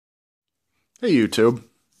Hey YouTube,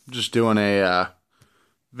 just doing a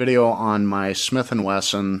video on my Smith &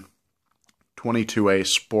 Wesson 22A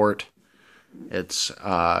Sport. It's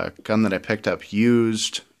a gun that I picked up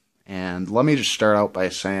used, and let me just start out by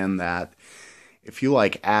saying that if you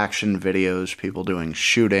like action videos, people doing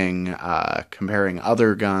shooting, comparing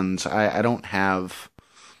other guns, I don't have,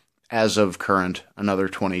 as of current, another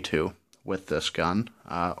 22 with this gun.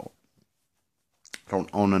 I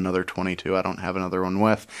don't own another 22. I don't have another one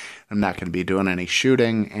with. I'm not going to be doing any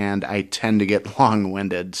shooting, and I tend to get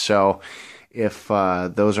long-winded. So if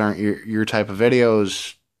those aren't your type of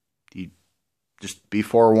videos, you just be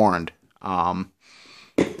forewarned.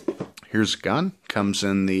 Here's a gun. Comes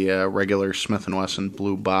in the regular Smith & Wesson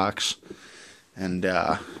blue box. And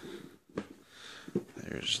there's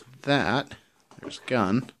that. There's a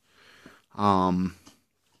gun.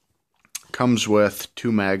 Comes with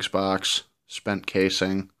 2 mags box, spent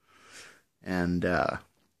casing, and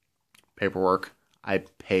paperwork. I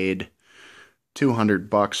paid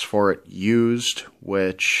 $200 for it used,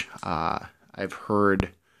 which I've heard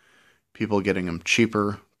people getting them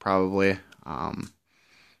cheaper, probably.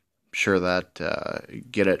 Sure that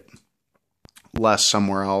get it less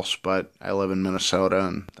somewhere else, but I live in Minnesota,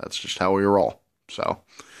 and that's just how we roll. So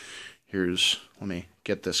let me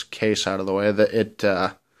get this case out of the way. It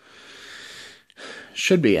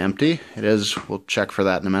should be empty. It is. We'll check for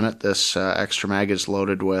that in a minute. This extra mag is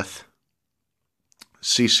loaded with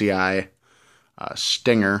CCI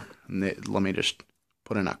Stinger. And let me just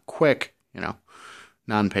put in a quick,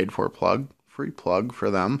 non-paid for plug, free plug for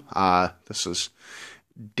them. This is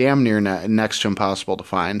damn near next to impossible to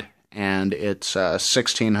find, and it's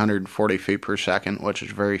 1,640 feet per second, which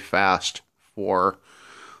is very fast for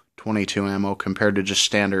 22 ammo compared to just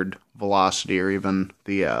standard velocity, or even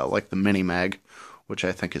the like the mini mag, which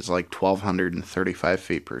I think is like 1,235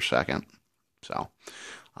 feet per second. So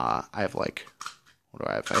I have what do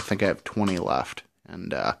I have? I think I have 20 left,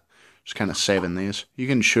 and just kind of saving these. You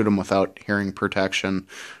can shoot them without hearing protection,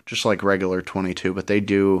 just like regular 22, but they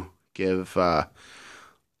do give a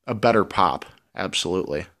better pop,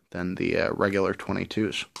 absolutely, than the regular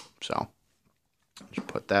 22s. So just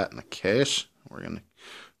put that in the case. We're going to,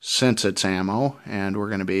 since it's ammo, and we're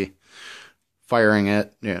going to be firing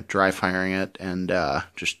it, dry firing it, and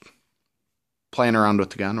just playing around with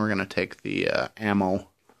the gun. We're going to take the ammo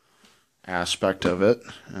aspect of it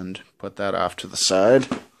and put that off to the side.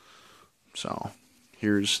 So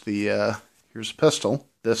here's the pistol.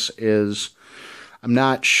 This is, I'm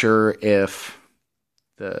not sure if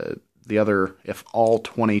if all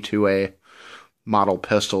 22A model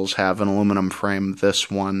pistols have an aluminum frame.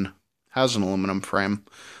 This one has an aluminum frame.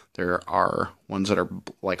 There are ones that are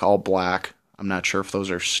like all black. I'm not sure if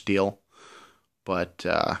those are steel, but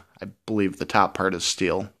I believe the top part is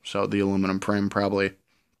steel. So the aluminum frame probably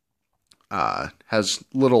has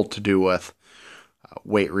little to do with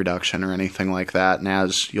weight reduction or anything like that. And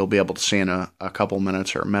as you'll be able to see in a couple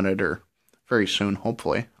minutes, or a minute, or very soon,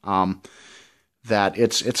 hopefully, that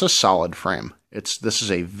it's a solid frame. This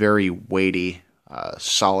is a very weighty,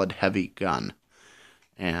 solid, heavy gun,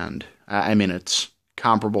 and I mean it's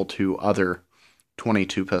comparable to other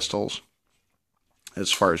 22 pistols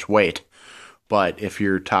as far as weight. But if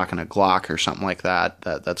you're talking a Glock or something like that,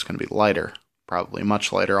 that's going to be lighter, probably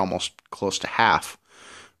much lighter, almost close to half,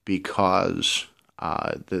 because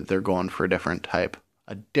they're going for a different type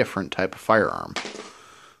of firearm.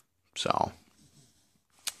 So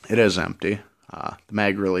it is empty. The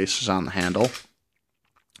mag release is on the handle.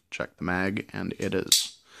 Check the mag, and it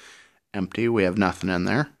is empty. We have nothing in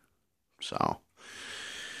there. So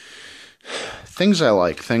things I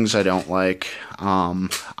like, things I don't like.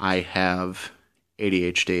 I have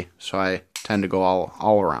ADHD, so I tend to go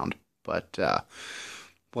all around. But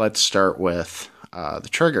let's start with the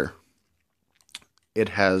trigger. It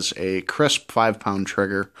has a crisp 5-pound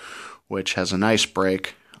trigger, which has a nice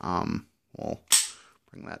break. We'll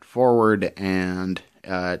bring that forward, and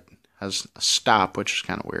it has a stop, which is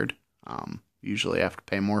kind of weird. Usually I have to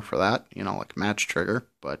pay more for that, like a match trigger,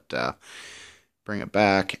 but bring it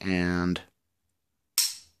back, and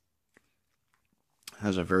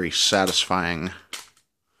has a very satisfying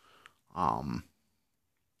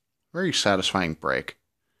break.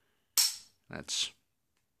 That's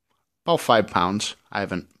about 5 pounds. I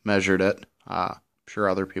haven't measured it. I'm sure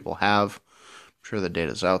other people have. I'm sure the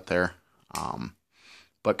data's out there.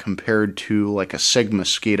 But compared to like a Sig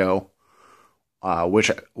Mosquito,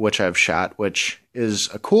 which I've shot, which is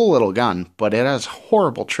a cool little gun, but it has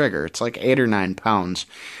horrible trigger. It's like 8 or 9 pounds,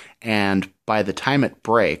 and by the time it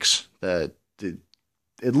breaks,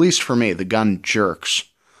 at least for me, the gun jerks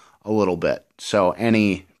a little bit. So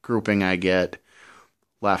any grouping I get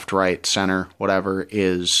left, right, center, whatever,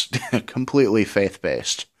 is completely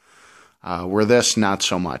faith-based. Where this, not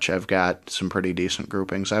so much. I've got some pretty decent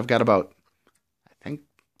groupings. I've got about, I think,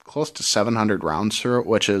 close to 700 rounds through it,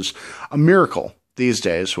 which is a miracle these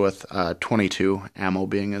days with 22 ammo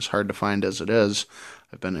being as hard to find as it is.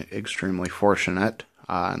 I've been extremely fortunate.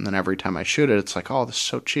 And then every time I shoot it, it's like, oh, this is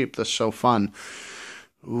so cheap. This is so fun.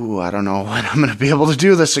 Ooh, I don't know when I'm going to be able to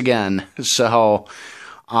do this again. So,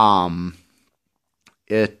 the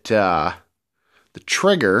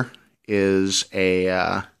trigger is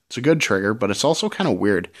it's a good trigger, but it's also kind of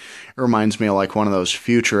weird. It reminds me of like one of those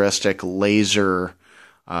futuristic laser,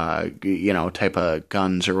 type of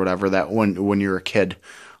guns or whatever that when you're a kid,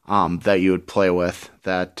 that you would play with,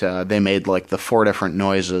 that they made like the 4 different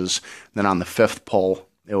noises. Then on the 5th pull,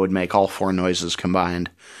 it would make all 4 noises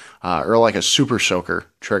combined. Or like a super soaker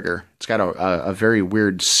trigger. It's got a very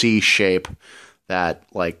weird C shape that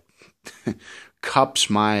like cups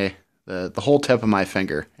the whole tip of my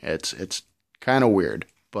finger. It's kind of weird,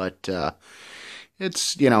 but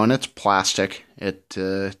it's and it's plastic.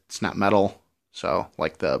 It's not metal. So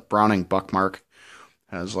like the Browning Buckmark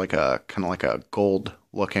has like a kind of like a gold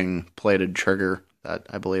looking plated trigger that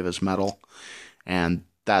I believe is metal, and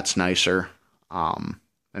that's nicer.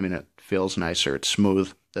 It feels nicer. It's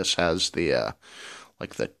smooth. This has the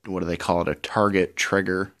what do they call it? A target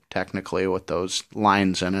trigger, technically, with those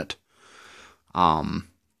lines in it.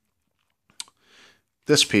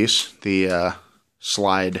 This piece, the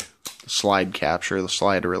slide capture, the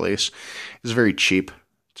slide release, is very cheap.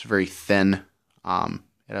 It's very thin. It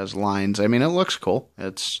has lines. I mean, it looks cool.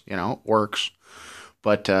 It's it works,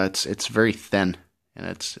 but it's very thin, and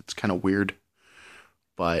it's kind of weird.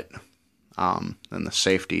 But then the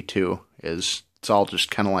safety too is it's all just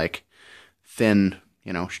kind of like thin,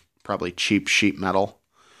 probably cheap sheet metal.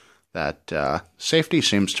 That safety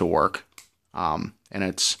seems to work, and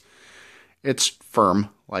it's firm.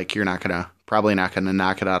 Like you're probably not gonna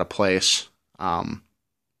knock it out of place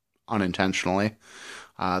unintentionally.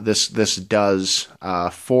 This does,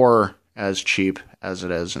 for as cheap as it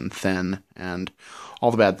is and thin and all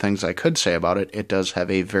the bad things I could say about it, it does have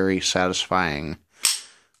a very satisfying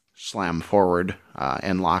slam forward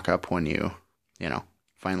and lock up when you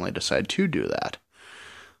finally decide to do that.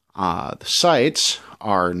 The sights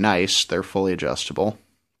are nice. They're fully adjustable.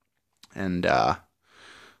 And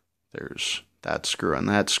there's that screw and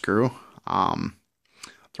that screw.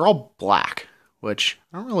 They're all black, which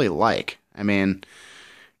I don't really like. I mean,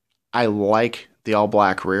 I like the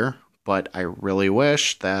all-black rear, but I really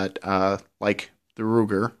wish that, like the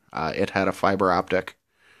Ruger, it had a fiber optic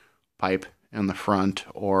pipe in the front,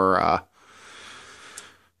 or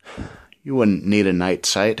you wouldn't need a night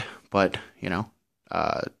sight, but,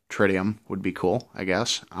 tritium would be cool, I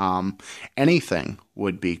guess. Anything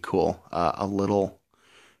would be cool. A little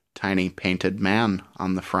tiny painted man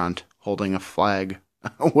on the front holding a flag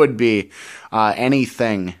would be,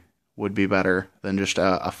 anything would be better than just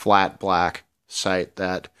a flat black sight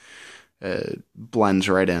that blends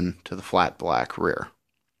right into the flat black rear.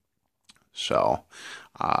 So,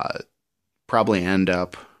 probably end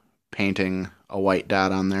up painting a white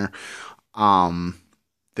dot on there.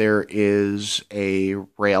 There is a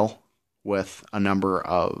rail with a number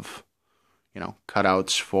of,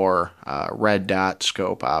 cutouts for red dot,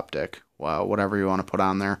 scope, optic, whatever you want to put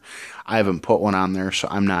on there. I haven't put one on there, so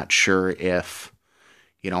I'm not sure if,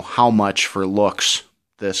 how much for looks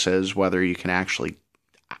this is, whether you can actually,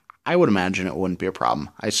 I would imagine it wouldn't be a problem.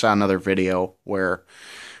 I saw another video where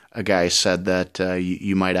a guy said that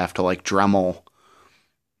you might have to like Dremel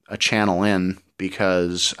a channel in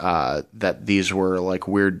because that these were like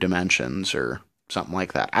weird dimensions or something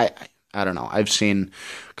like that. I don't know. I've seen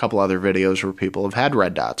a couple other videos where people have had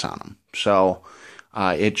red dots on them, so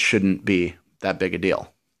it shouldn't be that big a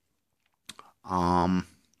deal.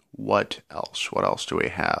 What else? What else do we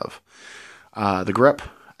have? The grip.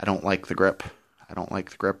 I don't like the grip. I don't like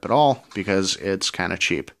the grip at all because it's kind of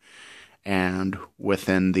cheap. And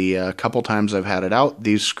within the couple times I've had it out,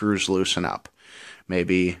 these screws loosen up.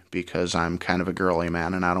 Maybe because I'm kind of a girly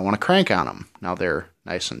man and I don't want to crank on them. Now they're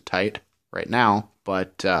nice and tight right now,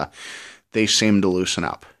 but they seem to loosen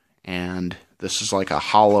up. And this is like a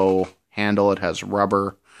hollow handle. It has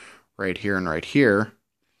rubber right here and right here,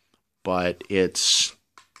 but it's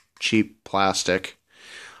cheap plastic.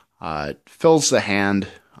 It fills the hand.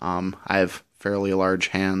 I have fairly large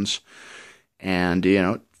hands, and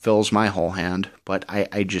it fills my whole hand, but I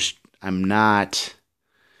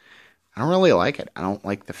don't really like it. I don't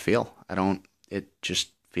like the feel. It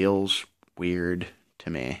just feels weird to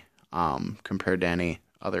me, compared to any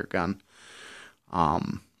other gun.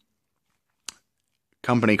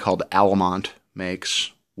 Company called Alamont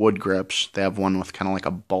makes wood grips. They have one with kind of like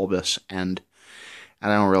a bulbous end,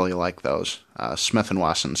 and I don't really like those. Smith &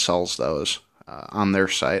 Wesson sells those on their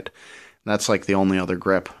site. That's like the only other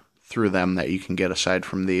grip through them that you can get aside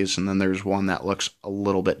from these. And then there's one that looks a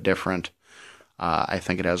little bit different. I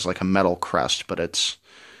think it has like a metal crest, but it's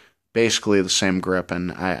basically the same grip,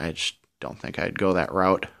 and I just don't think I'd go that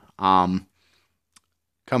route.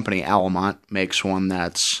 Company Alamont makes one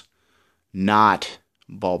that's not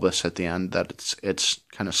bulbous at the end, that it's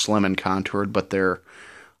kind of slim and contoured, but they're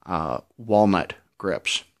walnut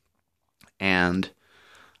grips. And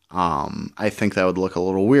I think that would look a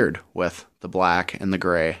little weird with the black and the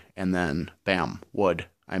gray, and then bam, wood.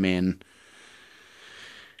 I mean,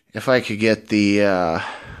 if I could get the,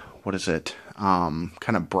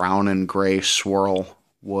 kind of brown and gray swirl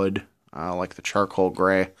wood, like the charcoal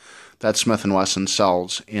gray, that Smith & Wesson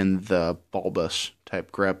sells in the bulbous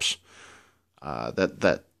type grips,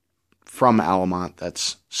 that from Alamont,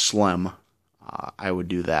 that's slim, I would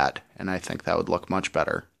do that, and I think that would look much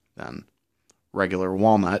better than regular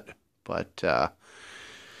walnut. But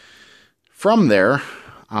from there,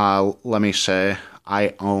 let me say,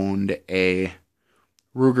 I owned a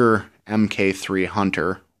Ruger Mk3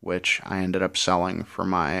 Hunter, which I ended up selling for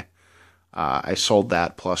my, I sold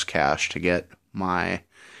that plus cash to get my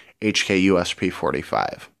HK USP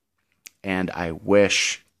 45. And I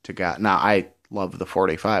wish to God, now I love the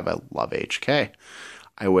 45, I love HK.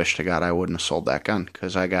 I wish to God I wouldn't have sold that gun,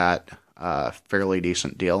 because I got a fairly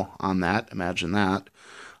decent deal on that. Imagine that.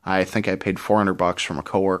 I think I paid $400 from a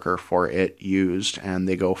coworker for it used, and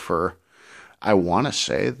they go for, I want to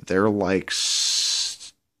say they're like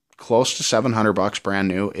close to $700 brand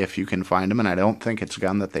new if you can find them, and I don't think it's a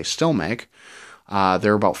gun that they still make.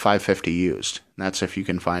 They're about $550 used, and that's if you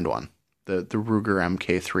can find one. The Ruger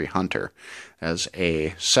Mk3 Hunter has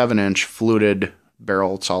a 7-inch fluted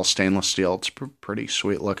barrel. It's all stainless steel. It's a pretty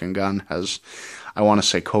sweet looking gun. Has, I want to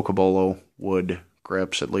say, Cocobolo wood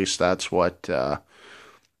grips. At least that's what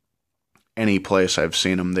any place I've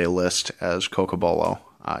seen them, they list as Cocobolo.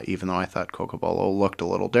 Even though I thought Cocobolo looked a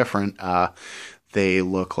little different, they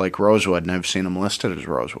look like rosewood, and I've seen them listed as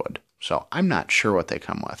rosewood. So I'm not sure what they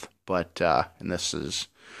come with. But, and this is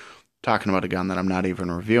talking about a gun that I'm not even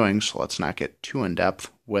reviewing, so let's not get too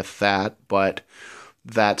in-depth with that. But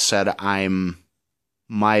that said,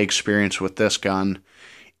 my experience with this gun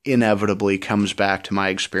inevitably comes back to my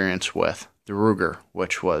experience with the Ruger,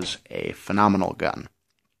 which was a phenomenal gun.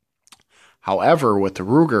 However, with the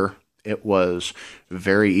Ruger, it was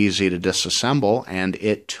very easy to disassemble, and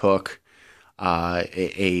it took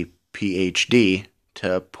a PhD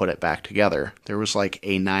to put it back together. There was like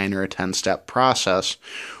a 9 or a 10-step process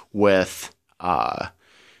with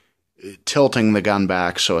tilting the gun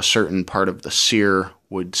back so a certain part of the sear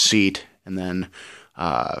would seat, and then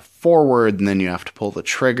forward, and then you have to pull the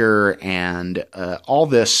trigger, and all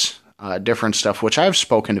this different stuff, which I've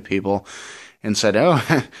spoken to people and said, oh,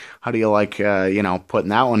 how do you like, putting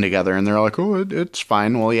that one together? And they're like, oh, it's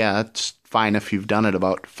fine. Well, yeah, it's fine if you've done it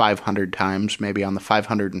about 500 times. Maybe on the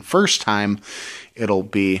 501st time, it'll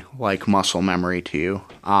be like muscle memory to you.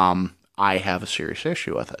 I have a serious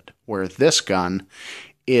issue with it, where this gun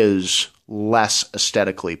is less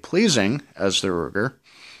aesthetically pleasing as the Ruger,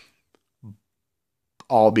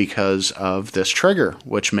 all because of this trigger,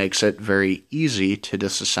 which makes it very easy to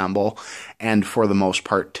disassemble. And for the most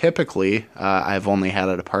part, typically, I've only had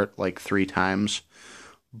it apart like 3 times,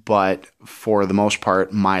 but for the most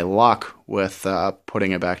part, my luck with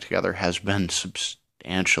putting it back together has been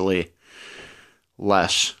substantially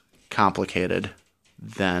less complicated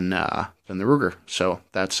than the Ruger. So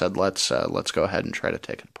that said, let's go ahead and try to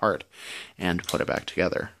take it apart and put it back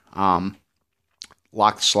together.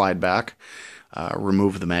 Lock the slide back.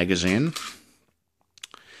 Remove the magazine,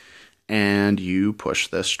 and you push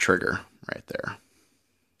this trigger right there.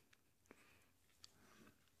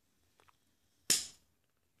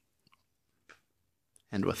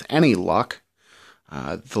 And with any luck,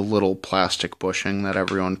 the little plastic bushing that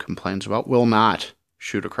everyone complains about will not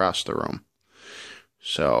shoot across the room.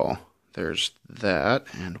 So there's that,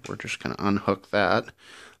 and we're just going to unhook that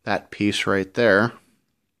piece right there,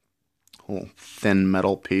 little thin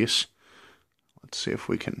metal piece. Let's see if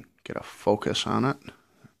we can get a focus on it.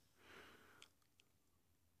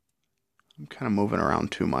 I'm kind of moving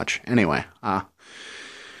around too much. Anyway,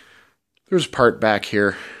 there's a part back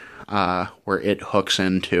here where it hooks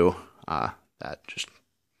into. That just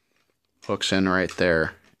hooks in right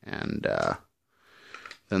there, and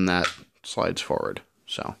then that slides forward.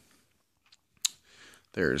 So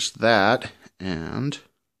there's that, and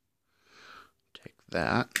take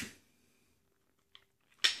that.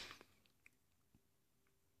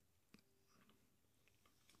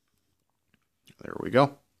 there we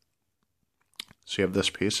go. So you have this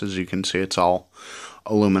piece. As you can see, it's all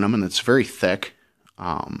aluminum, and it's very thick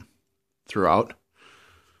throughout.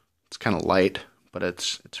 It's kind of light, but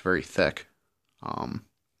it's very thick. So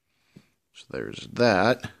there's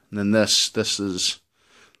that. And then this is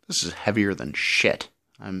heavier than shit.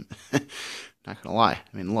 I'm not gonna lie.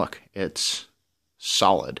 I mean, look, it's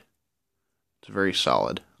solid. It's very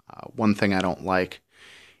solid. One thing I don't like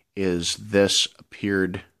is this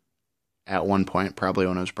appeared at one point, probably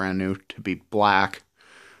when it was brand new, to be black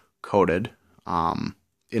coated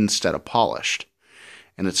instead of polished.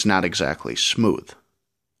 And it's not exactly smooth.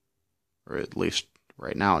 Or at least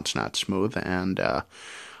right now it's not smooth. And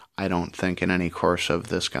I don't think in any course of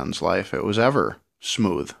this gun's life it was ever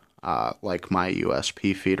smooth. Like my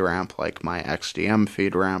USP feed ramp, like my XDM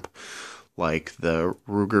feed ramp, like the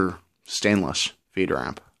Ruger stainless feed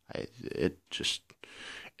ramp.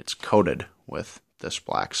 It's coated with this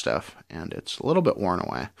black stuff, and it's a little bit worn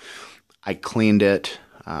away. I cleaned it.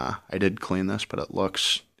 I did clean this, but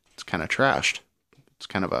it's kind of trashed. It's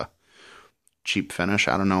kind of a cheap finish.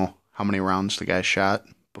 I don't know how many rounds the guy shot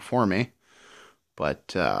before me, but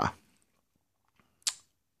that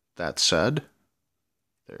said,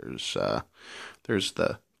 there's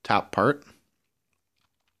the top part,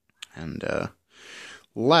 and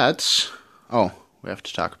we have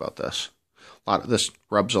to talk about this. This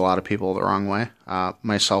rubs a lot of people the wrong way,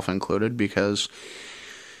 myself included, because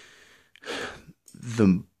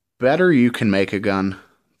the better you can make a gun,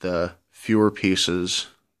 the fewer pieces,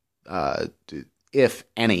 if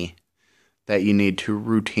any, that you need to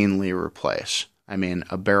routinely replace. I mean,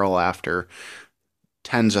 a barrel after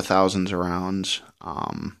tens of thousands of rounds,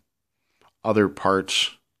 other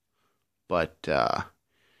parts, but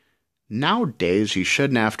nowadays you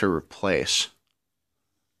shouldn't have to replace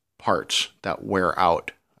parts that wear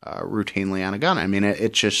out routinely on a gun. I mean,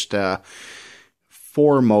 it just,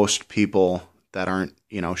 for most people that aren't,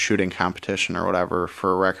 shooting competition or whatever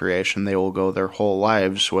for recreation, they will go their whole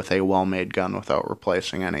lives with a well-made gun without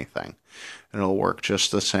replacing anything. And it'll work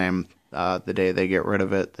just the same the day they get rid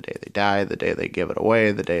of it, the day they die, the day they give it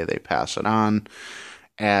away, the day they pass it on,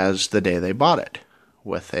 as the day they bought it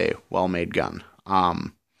with a well-made gun.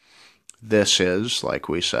 This is, like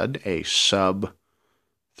we said, a sub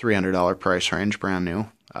 $300 price range, brand new,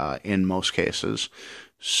 in most cases.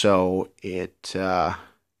 So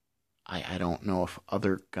I don't know if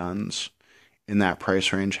other guns in that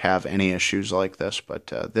price range have any issues like this, but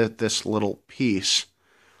this little piece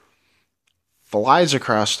flies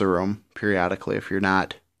across the room periodically if you're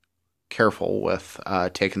not careful with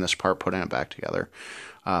taking this apart, putting it back together,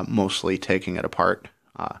 mostly taking it apart.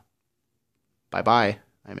 Bye-bye.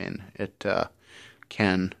 I mean, it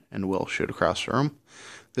can and will shoot across the room.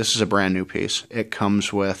 This is a brand new piece. It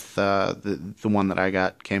comes with, the one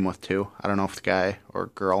that came with two. I don't know if the guy or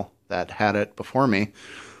girl that had it before me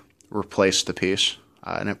replaced the piece.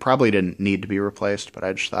 And it probably didn't need to be replaced, but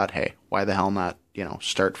I just thought, hey, why the hell not,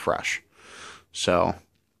 start fresh? So,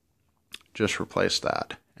 just replace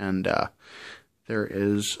that. And there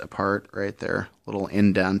is a part right there, little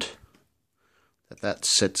indent that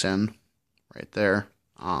sits in right there.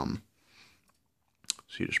 So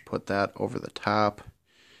you just put that over the top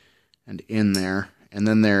and in there. And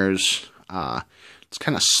then there's, it's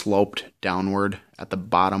kind of sloped downward at the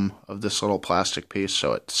bottom of this little plastic piece,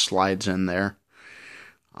 so it slides in there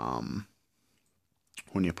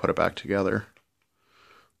when you put it back together.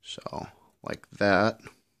 So, like that.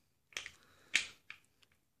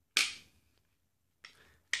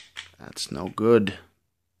 That's no good.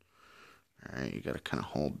 Alright, you gotta kind of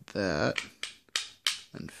hold that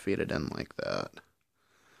and feed it in like that.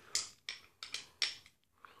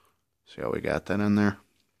 See how we got that in there?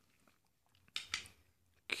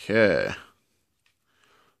 Okay.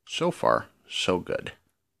 So far, so good.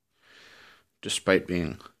 Despite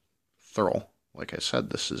being thorough, like I said,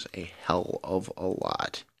 this is a hell of a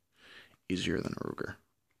lot easier than a Ruger.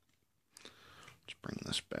 Let's bring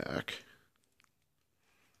this back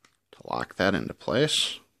to lock that into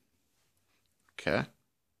place. Okay.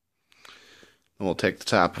 Then we'll take the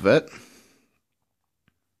top of it.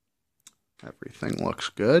 Everything looks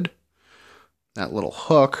good. That little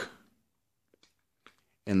hook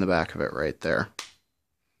in the back of it right there.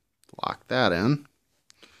 Lock that in.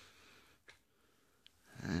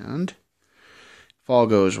 And if all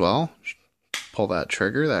goes well, pull that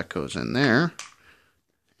trigger, that goes in there.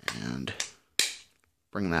 And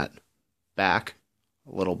bring that back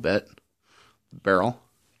a little bit, the barrel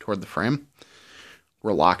toward the frame.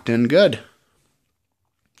 We're locked in good.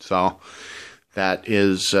 So that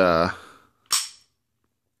is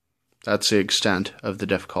that's the extent of the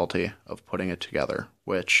difficulty of putting it together,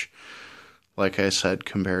 which, like I said,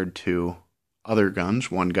 compared to other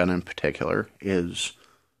guns, one gun in particular, is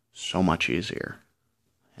so much easier.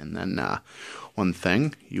 And then one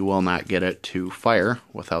thing, you will not get it to fire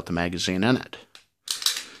without the magazine in it.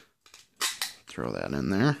 Throw that in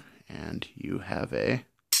there, and you have a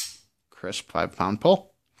crisp 5-pound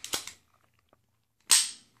pull.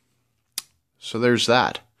 So there's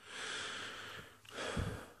that.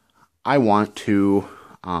 I want to,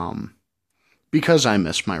 because I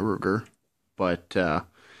miss my Ruger, but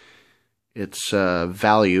its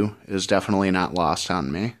value is definitely not lost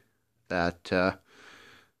on me, that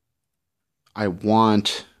I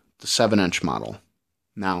want the 7-inch model.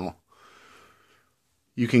 Now,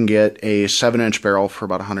 you can get a 7-inch barrel for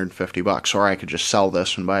about $150, or I could just sell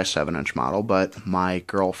this and buy a 7-inch model, but my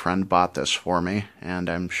girlfriend bought this for me, and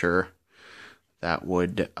I'm sure that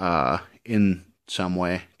would, in some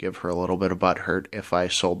way, give her a little bit of butthurt if I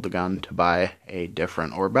sold the gun to buy a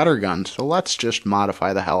different or better gun. So let's just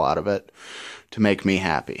modify the hell out of it to make me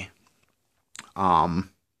happy.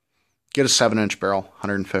 Get a 7-inch barrel,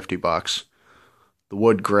 $150. The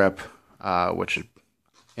wood grip, which is,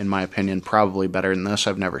 in my opinion, probably better than this.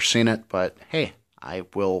 I've never seen it, but hey, I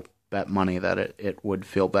will bet money that it would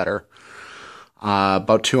feel better.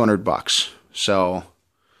 About $200. So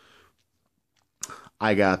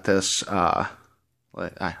I got this. I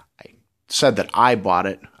said that I bought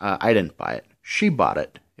it. I didn't buy it. She bought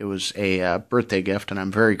it. It was a birthday gift, and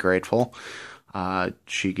I'm very grateful.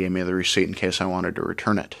 She gave me the receipt in case I wanted to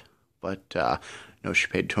return it. But no, she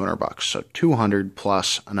paid $200. So $200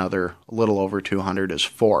 plus another a little over $200 is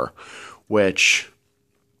 $400, which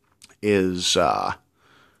is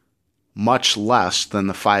much less than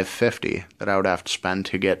the $550 that I would have to spend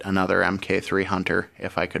to get another MK3 Hunter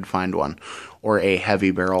if I could find one, or a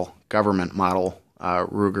heavy barrel government model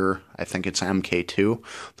Ruger. I think it's MK2.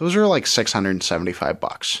 Those are like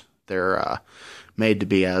 $675. They're made to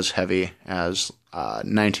be as heavy as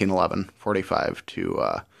 1911 45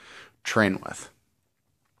 to train with.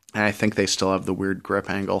 And I think they still have the weird grip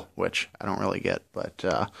angle, which I don't really get, but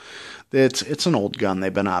it's an old gun.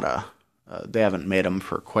 They've been out of they haven't made them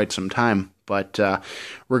for quite some time. But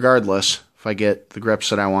regardless, if I get the grips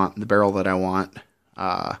that I want, the barrel that I want,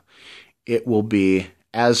 it will be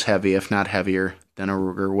as heavy, if not heavier, than a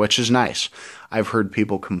Ruger, which is nice. I've heard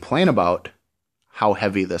people complain about how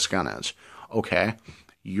heavy this gun is. Okay,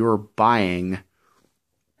 you're buying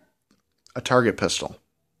a target pistol,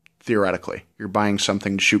 theoretically. You're buying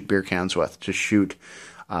something to shoot beer cans with, to shoot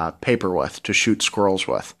paper with, to shoot squirrels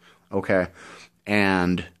with. Okay,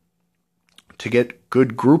 and to get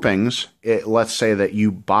good groupings, let's say that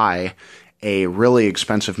you buy a really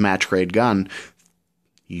expensive match-grade gun,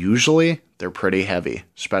 usually they're pretty heavy,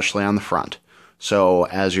 especially on the front. So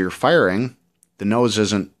as you're firing, the nose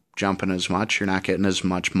isn't jumping as much, you're not getting as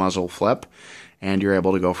much muzzle flip, and you're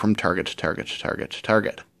able to go from target to target to target to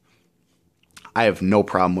target. I have no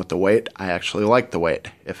problem with the weight. I actually like the weight.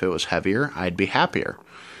 If it was heavier, I'd be happier.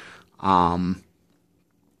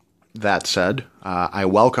 That said, I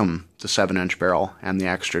welcome the 7-inch barrel and the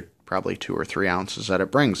extra probably 2 or 3 ounces that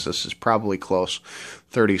it brings. This is probably close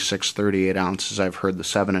 36, 38 ounces. I've heard the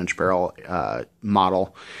 7-inch barrel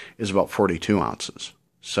model is about 42 ounces.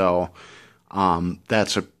 So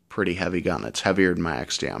that's a pretty heavy gun. It's heavier than my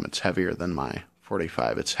XDM. It's heavier than my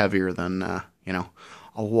 45. It's heavier than, a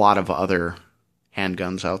lot of other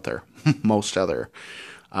handguns out there. Most other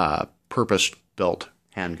purpose-built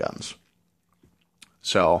handguns.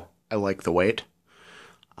 So I like the weight.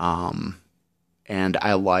 And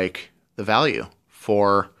I like the value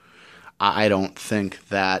for, I don't think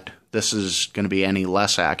that this is going to be any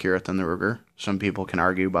less accurate than the Ruger. Some people can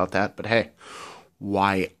argue about that, but hey,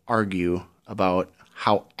 why argue about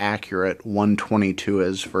how accurate 122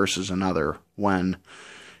 is versus another when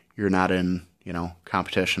you're not in,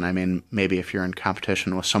 competition? I mean, maybe if you're in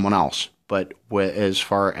competition with someone else, but as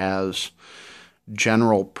far as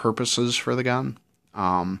general purposes for the gun,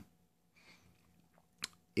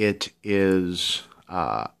 it is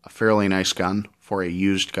a fairly nice gun for a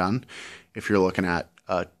used gun. If you're looking at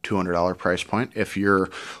a $200 price point, if you're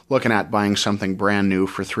looking at buying something brand new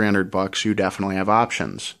for $300, you definitely have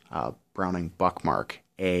options. Browning Buckmark,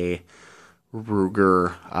 a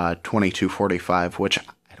Ruger 2245, which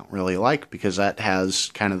I don't really like because that has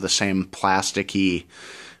kind of the same plasticky,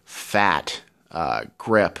 fat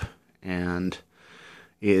grip, and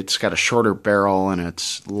it's got a shorter barrel, and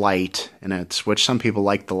it's light, which some people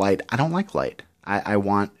like the light. I don't like light. I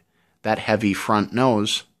want that heavy front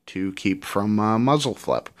nose to keep from muzzle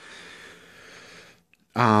flip.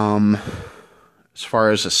 As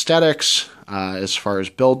far as aesthetics, as far as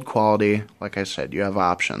build quality, like I said, you have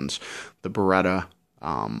options. The Beretta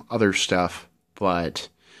other stuff, but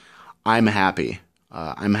I'm happy.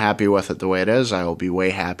 I'm happy with it the way it is. I will be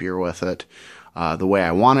way happier with it the way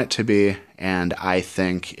I want it to be, and I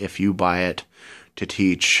think if you buy it to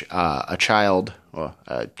teach a child,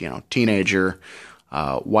 teenager,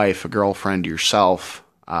 wife, a girlfriend, yourself,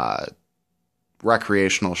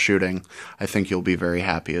 recreational shooting, I think you'll be very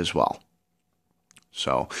happy as well.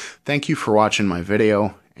 So, thank you for watching my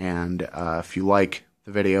video, and if you like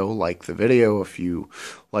the video, like the video. If you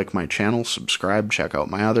like my channel, subscribe, check out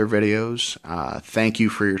my other videos. Thank you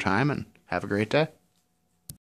for your time, and have a great day.